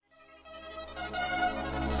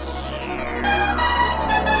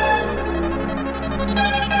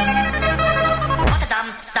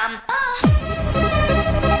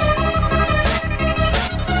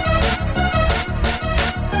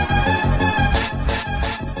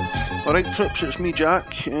Alright troops, it's me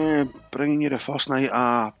Jack, bringing you the first night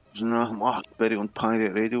of my very own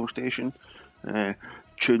pirate radio station,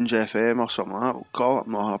 Tunes FM or something like that we'll call it.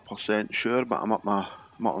 I'm not 100% sure, but I'm up my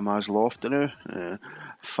loft now,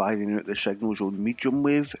 firing out the signals on medium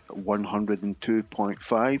wave,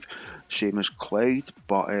 102.5, same as Clyde,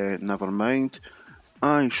 but never mind.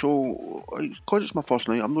 Aye, so, because it's my first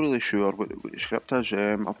night, I'm not really sure what the script is.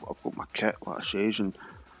 I've got my kit, like I says, and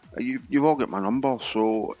you've all got my number,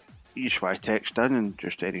 so you just want to text in and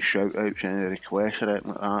just any shout outs, any requests or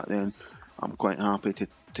anything like that, then I'm quite happy to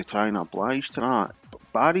try and oblige to that.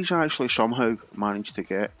 But Barry's actually somehow managed to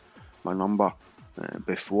get my number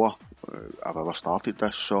before I've ever started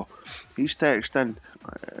this, so he's texting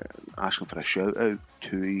asking for a shout out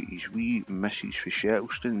to his wee missus for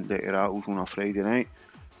Shettleston that he rattles on a Friday night,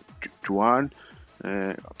 Joanne.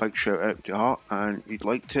 A big shout out to her, and he'd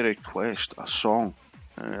like to request a song.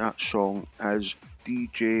 That song is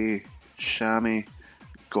DJ Sammy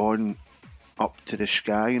Gone Up to the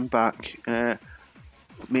Sky and Back.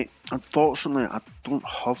 Mate, unfortunately I don't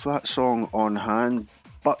have that song on hand,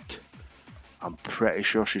 but I'm pretty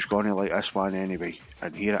sure she's going to like this one anyway,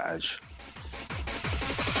 and here it is.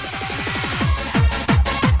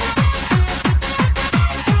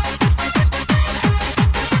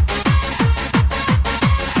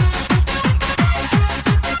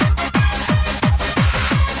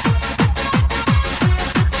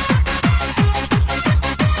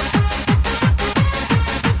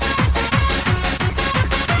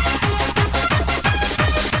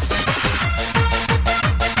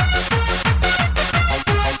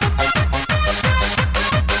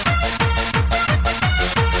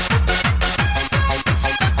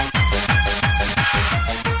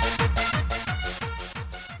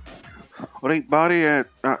 Right, Barry,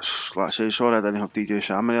 that's, like I say, sorry I didn't have DJ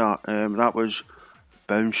Sammy there. That was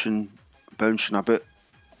Bouncing a Bit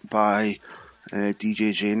by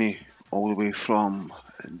DJ Zany, all the way from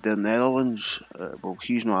the Netherlands. Well,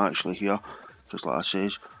 he's not actually here, because like I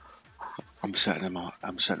says, I'm sitting in my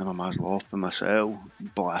ma's loft by myself,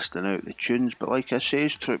 blasting out the tunes. But like I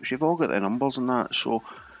says, troops, you've all got the numbers and that, so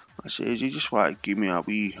like I says, you just want to give me a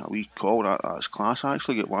wee call. That's class. I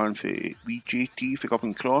actually got one for wee JT for Up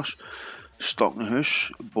and Cross, stuck in the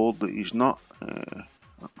house, bored that he's not.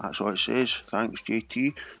 That's what it says. Thanks,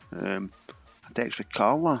 JT. A text for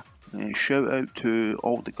Carla. Shout out to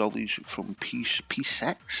all the girlies from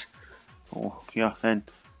P6. Oh yeah, and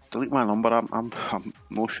delete my number. I'm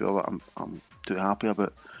not sure that I'm too happy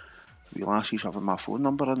about the lassies having my phone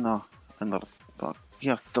number in there. But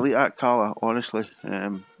yeah, delete that, Carla. Honestly,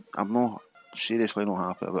 I'm not seriously not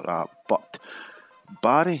happy about that. But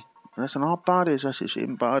Barry, that's another Barry. Is this the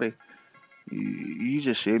same Barry? He's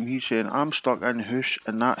the same. He's saying, I'm stuck in the house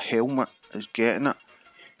and that helmet is getting it.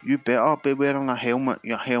 You better be wearing a helmet,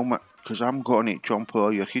 your helmet, because I'm going to jump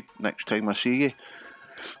over your head next time I see you.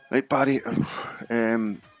 Right, Barry,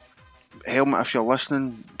 helmet, if you're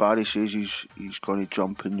listening, Barry says he's going to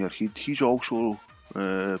jump in your head. He's also,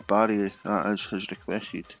 Barry, has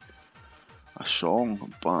requested a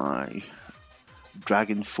song by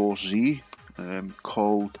Dragon Force Z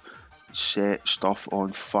called Set Stuff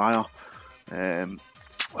on Fire.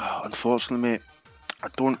 Unfortunately, mate, I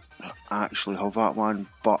don't actually have that one,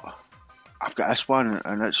 but I've got this one,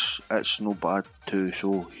 and it's no bad too.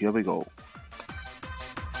 So here we go.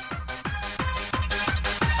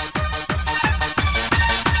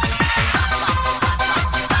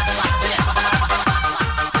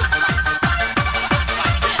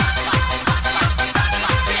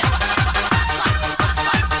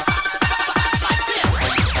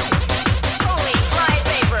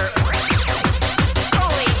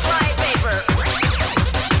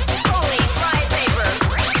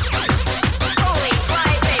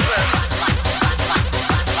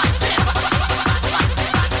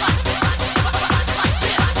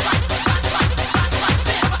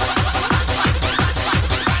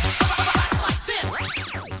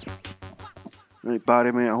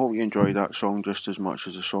 Barry, mate, I hope you enjoyed that song just as much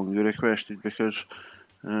as the song you requested, because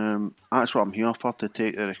that's what I'm here for, to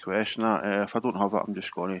take the request and that. If I don't have it, I'm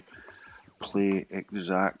just going to play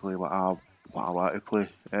exactly what I want to play.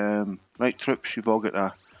 Right, troops, you've all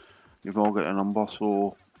got a number,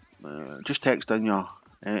 so just text in your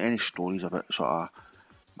any stories about sort of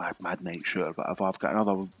mad night shooter. But if I've got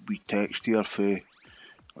another wee text here for,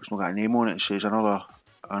 it's not got a name on it, it says another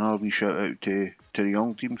wee shout out to the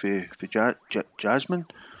young team for Jasmine.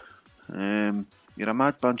 You're a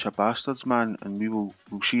mad bunch of bastards, man, and we'll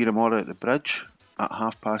see you tomorrow at the bridge at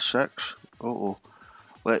 6:30.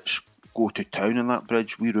 Let's go to town on that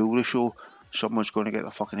bridge. We rule the show. Someone's going to get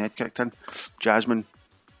their fucking head kicked in. Jasmine,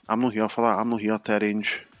 I'm not here for that. I'm not here to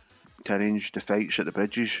arrange arrange the fights at the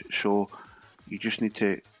bridges. So you just need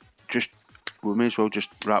to we may as well just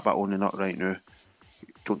wrap that on the nut right now.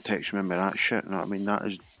 Don't text me with that shit. You know what I mean?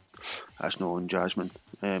 That's not on Jasmine.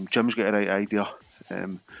 Jim's got a right idea.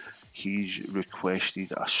 He's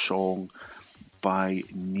requested a song by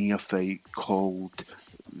Neophyte called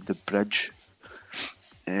The Bridge.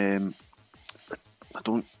 I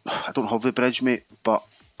don't have the bridge, mate, but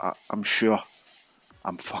I'm sure,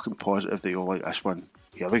 I'm fucking positive that you'll like this one.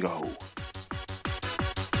 Here we go.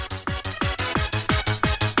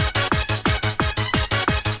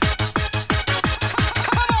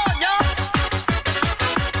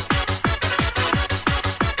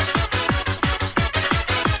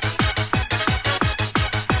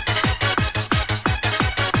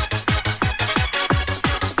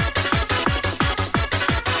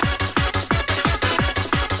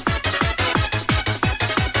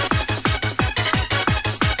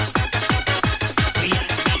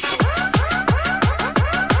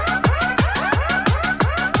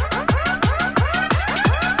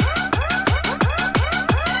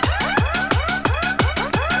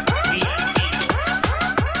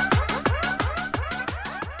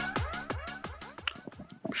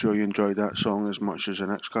 Sure you enjoyed that song as much as the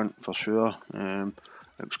next cunt, for sure. It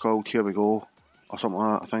was called Here We Go, or something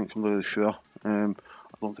like that, I think, I'm really sure. I don't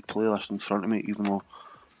have the playlist in front of me, even though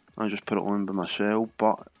I just put it on by myself,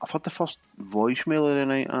 but I've had the first voicemail of the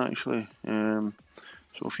night, actually. So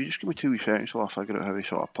if you just give me 2 seconds, I'll figure out how to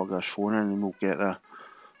sort of plug this phone in, and we'll get the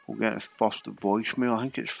first voicemail. I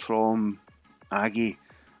think it's from Aggie,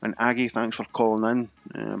 and Aggie, thanks for calling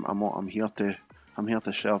in. I'm here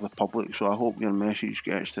to serve the public, so I hope your message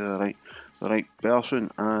gets to the right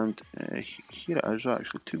person. And here it is,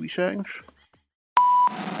 actually. 2 seconds.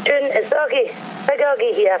 June, it's Aggie, Big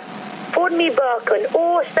Aggie here. Phone me back on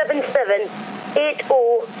 077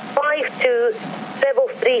 8052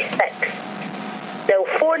 736. Now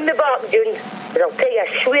phone me back, June, because I'll tell you, I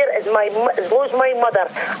swear as low as my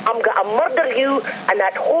mother, I'm going to murder you and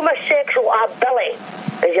that homosexual Billy,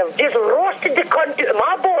 because you've just roasted the cunt out of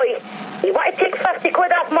my boy. You want to take 50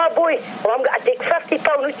 quid off my boy? Well, I'm going to take £50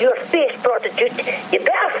 out of your face, prostitute. You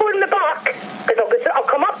better phone me back, because I'll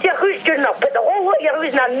come up to your house, June, and I'll put the whole lot of your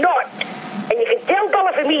house in a knot. And you can tell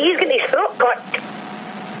Billy from me, he's getting his throat cut.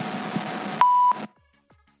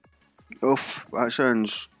 Oof, that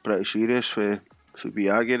sounds pretty serious for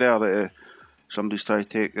Biagi there, that somebody's trying to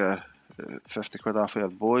take 50 quid off of her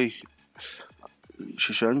boy.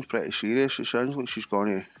 She sounds pretty serious. She sounds like she's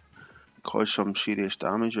going to cause some serious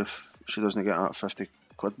damage if she doesn't get that 50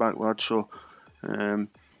 quid back, lad. So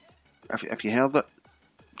if you heard it,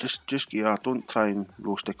 just give her, don't try and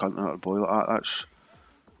roast the cunt out of her boy like that. That's,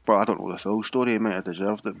 well, I don't know the full story, he might have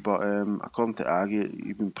deserved it, but according to Aggie,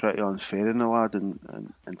 you've been pretty unfair in the lad, and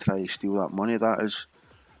try to steal that money. That is,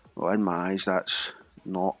 well, in my eyes, that's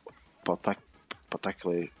not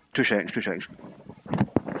particularly... 2 seconds.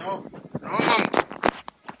 No, Mum.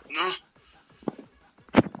 No.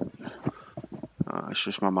 It's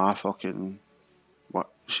just my ma fucking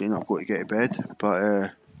saying I've got to get to bed, but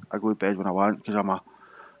I go to bed when I want, because I'm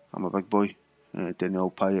a big boy, doing the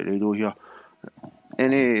old pirate radio here.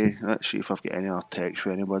 Let's see if I've got any other text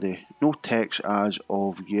for anybody. No text as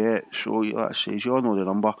of yet, so let's say you all know the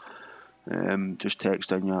number. Just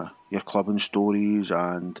text in your clubbing stories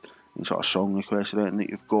and any sort of song requests or anything that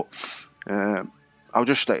you've got. I'll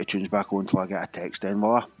just stick the tunes back on until I get a text in,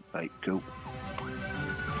 will I? Right, cool.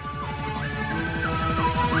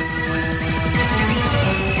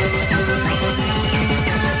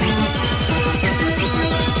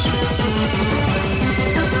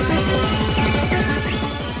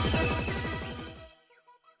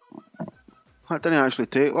 That didn't actually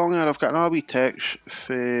take long there. I've got another wee text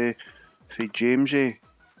for Jamesy,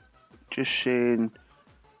 just saying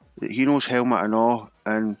that he knows Helmet and all,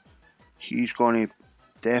 and he's going to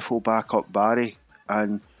defo back up Barry,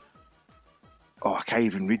 and I can't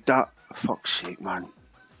even read that. For fuck's sake, man.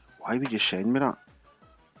 Why would you send me that?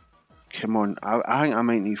 Come on, I think I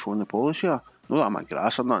might need to phone the police here. Not that I'm at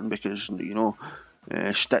grass or nothing, because,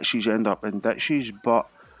 stitches end up in ditches, but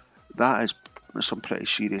that is some pretty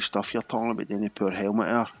serious stuff you're talking about, doing the poor Helmet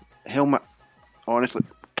there. Helmet, honestly,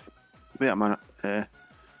 wait a minute.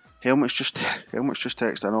 Helmet's just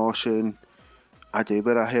texting all saying I do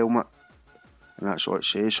wear a helmet, and that's what it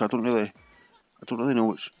says. So I don't really know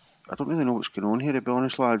what's going on here, to be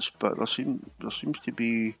honest, lads. But there seems to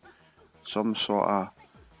be some sort of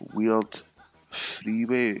weird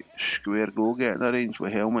freeway square-go getting arranged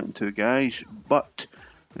with Helmet and 2 guys. But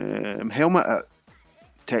Helmet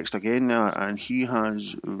text again now, and he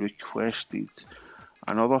has requested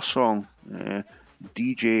another song.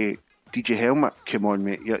 DJ Helmet, come on,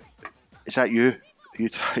 mate. is that you? You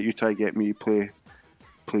try to get me to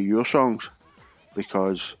play your songs,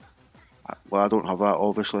 because I don't have that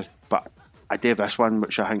obviously, but I do this one,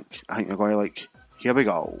 which I think you're going to like. Here we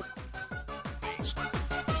go.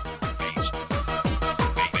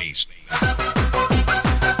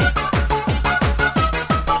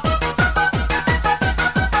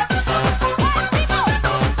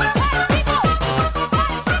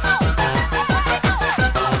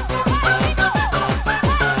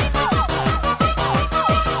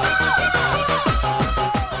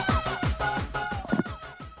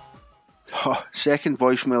 Second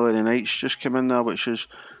voicemail of the night's just come in there, which is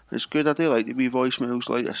it's good. I do like the wee voicemails.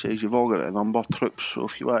 Like I says, you've all got a number, troops. So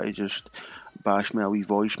if you want to just bash me a wee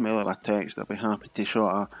voicemail or a text, I'd be happy to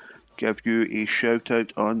sort of give you a shout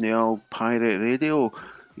out on the old pirate radio,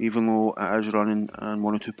 even though it is running on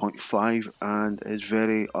 102.5 and is you're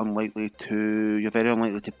very unlikely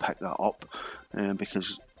to pick that up,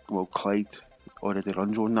 because Clyde already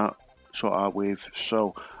runs on that sort of wave.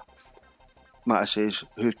 So Matt says,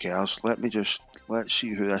 who cares? Let's see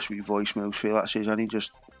who this wee voicemail's for. That says I need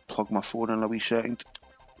just plug my phone in a wee second.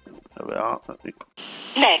 There we are.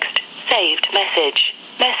 Next saved message.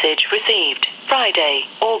 Message received Friday,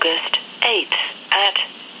 August 8th at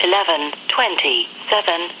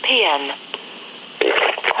 11:27 p.m.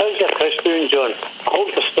 How's your fish doing, John? I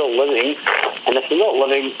hope you're still living, and if you're not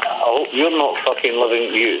living, I hope you're not fucking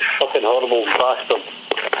living, you fucking horrible bastard.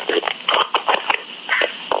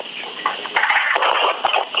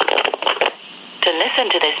 To listen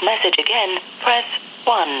to this message again, press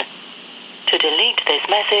 1. To delete this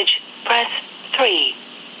message, press 3.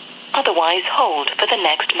 Otherwise, hold for the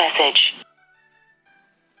next message.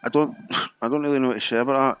 I don't really know what to say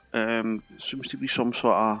about that. Seems to be some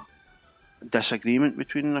sort of disagreement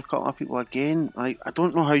between a couple of people again. Like, I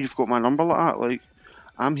don't know how you've got my number like that. Like,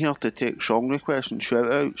 I'm here to take song requests and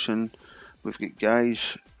shout outs, and we've got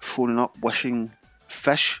guys phoning up wishing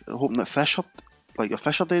fish, hoping that fish are, like, your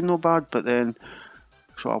fish are doing no bad, but then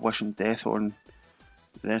sort of wishing death on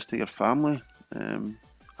the rest of your family.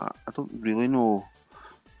 I don't really know.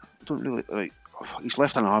 I don't really, like, he's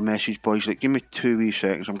left another message, boys. Like, give me 2 wee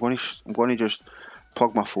seconds. I'm going to just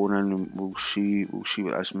plug my phone in, and we'll see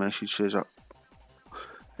what this message says.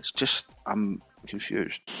 It's just, I'm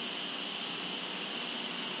confused.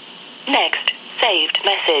 Next saved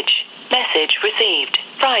message. Message received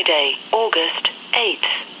Friday, August 8th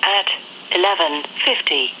at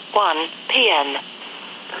 11:51 p.m.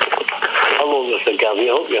 Hello, Mr. Gavin. I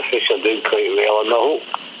hope your fish are doing quite well, and I hope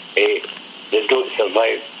they don't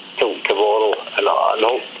survive till tomorrow, and I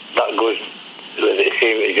hope that goes with the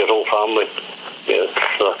same as your whole family. You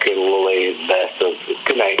fucking lily bastards.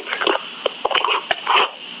 Good night.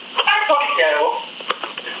 Fucking terrible.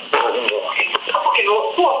 Fucking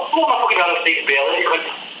blow my fucking other state belly.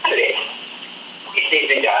 Anyway, fucking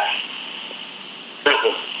state in gas.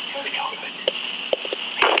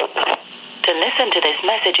 To listen to this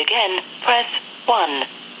message again, press 1.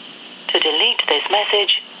 To delete this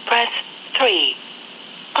message, press 3.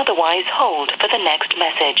 Otherwise, hold for the next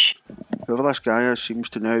message. Whoever this guy is seems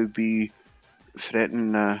to now be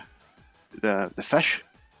threatening the fish.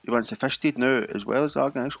 He wants the fish dead now, as well as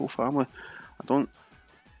that guy's whole family. I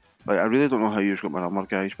really don't know how you've got my number,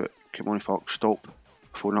 guys, but come on, folks, stop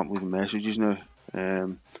phoning up, leaving messages now.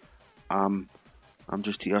 I'm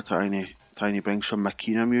just here trying to bring some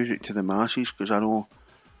Makina music to the masses, because I know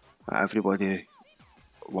everybody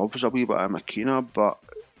loves a wee bit of Makina, but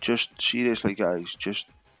just seriously, guys, just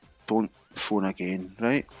don't phone again,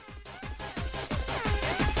 right?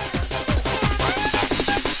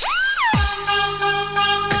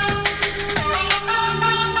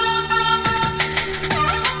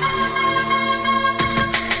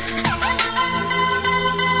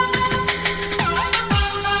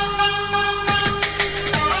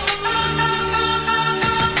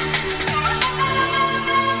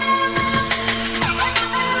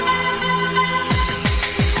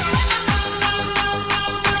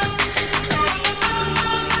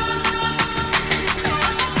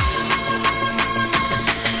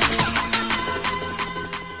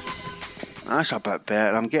 That's a bit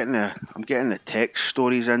better. I'm getting the text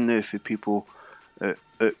stories in now for people out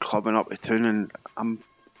clubbing up the town, and I'm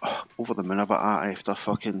over the moon about that after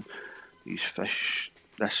fucking these fish.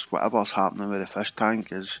 This whatever's happening with the fish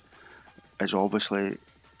tank is obviously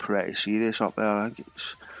pretty serious up there. I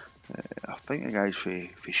think the guy's for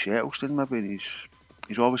Shettleston maybe, and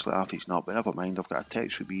he's obviously half his nut, but never mind. I've got a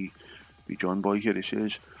text for me John Boy here. He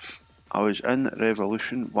says, I was in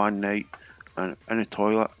Revolution one night and in the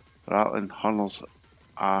toilet rattling hurners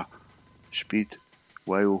a speed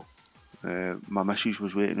while my missus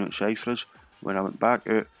was waiting outside for us. When I went back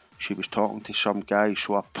out, she was talking to some guy,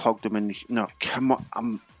 so I plugged him in. No, come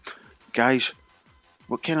on, guys,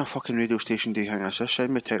 what kind of fucking radio station do you think this is?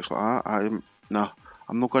 Send me a text like that.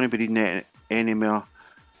 I'm not going to be reading any more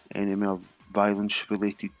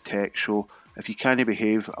violence-related text. So if you can't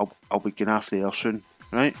behave, I'll be getting off the air soon,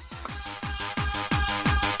 right?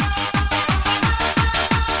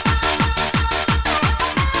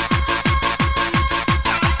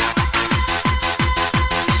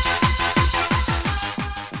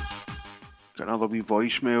 Got another wee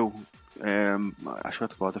voicemail. I swear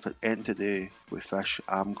to God, if it ends today with fish,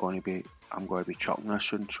 I'm going to be chucking this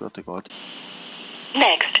soon. Swear to God.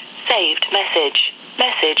 Next saved message.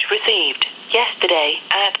 Message received yesterday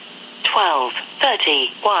at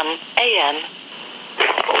 12:31 a.m. I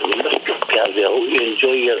hope you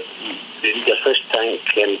enjoy your fish tank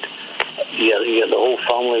and the whole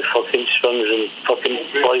family fucking swims and fucking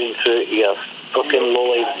flying through it. You fucking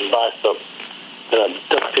low-life bastard. You're a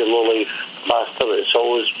dirty low-life bastard. It's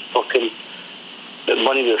always fucking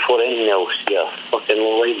money before anything else. You fucking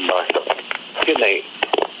low-life bastard. Good night.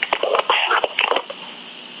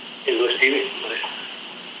 You go see me.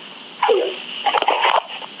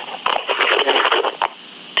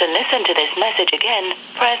 To listen to this message again,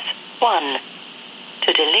 press 1.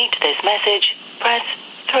 To delete this message, press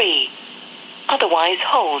 3. Otherwise,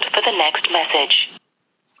 hold for the next message.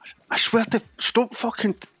 I swear to stop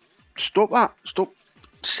that. Stop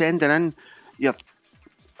sending in your.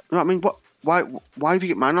 You know what I mean? Why have you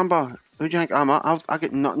got my number? Who do you think I'm at? I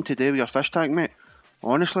get nothing to do with your fish tank, mate.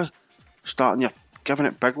 Honestly, giving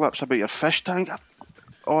it big lips about your fish tank.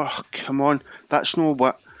 Oh, come on. That's not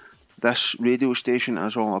what this radio station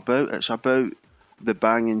is all about. It's about the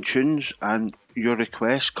banging tunes and your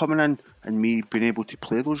requests coming in and me being able to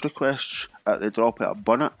play those requests at the drop of a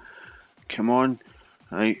bonnet. Come on.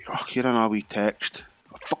 Right, here another wee text.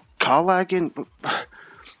 Fuck Carla again.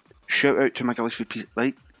 Shout out to my Glasgow.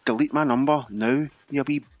 Right, delete my number now. You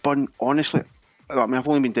wee bun. Honestly, I mean, I've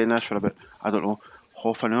only been doing this for about, I don't know,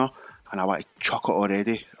 half an hour, and I want to chuck it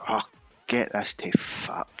already. Oh, get this to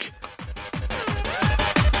fuck.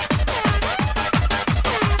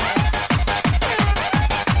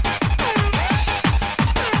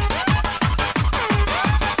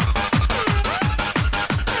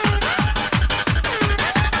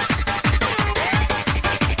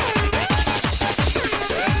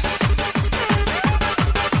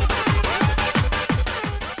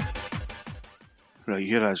 Right,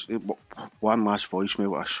 here is one last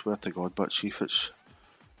voicemail. I swear to God, but see if it's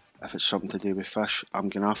something to do with fish, I'm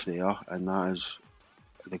going off the air, and that is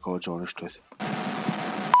the God's honest truth.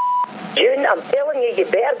 June, I'm telling you, you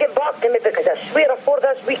better get back to me, because I swear before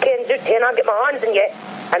this weekend's out and I get my hands on you,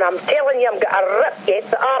 and I'm telling you, I'm going to rip you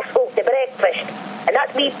the arsehole to breakfast, and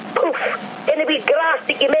that wee poof in the wee grass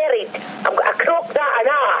that you married, I'm going to croak that an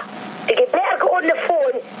hour. So you better go on the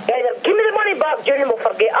phone, either give me the money back, June, and we'll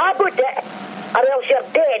forget all about it, or else you're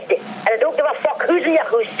dead, and I don't give a fuck who's in your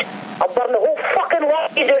house. I'll burn the whole fucking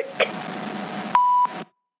lot out.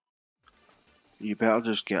 You better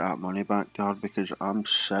just get that money back, Dad, because I'm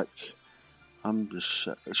sick. I'm just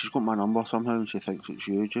sick. She's got my number somehow and she thinks it's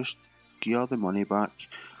you. Just give her the money back.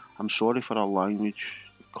 I'm sorry for her language,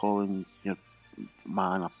 calling your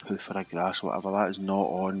man a poof or a grass or whatever. That is not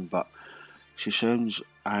on, but she sounds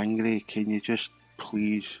angry. Can you just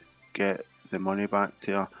please get the money back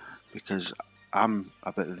to her? Because I'm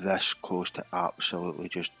about this close to absolutely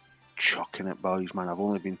just chucking it, boys, man.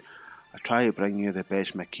 I try to bring you the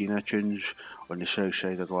best Makina tunes on the south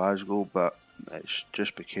side of Glasgow, but it's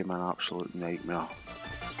just became an absolute nightmare.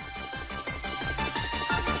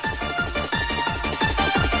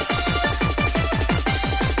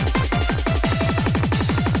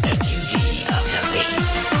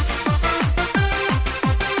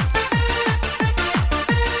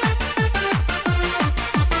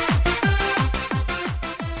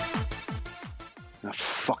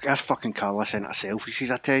 This fucking Carla sent a selfie. She's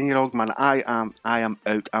a 10-year-old, man. I am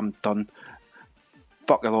out. I'm done.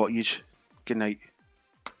 Fuck a lot of yous. Good night.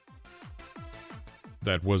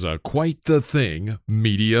 That was a Quite the Thing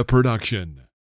media production.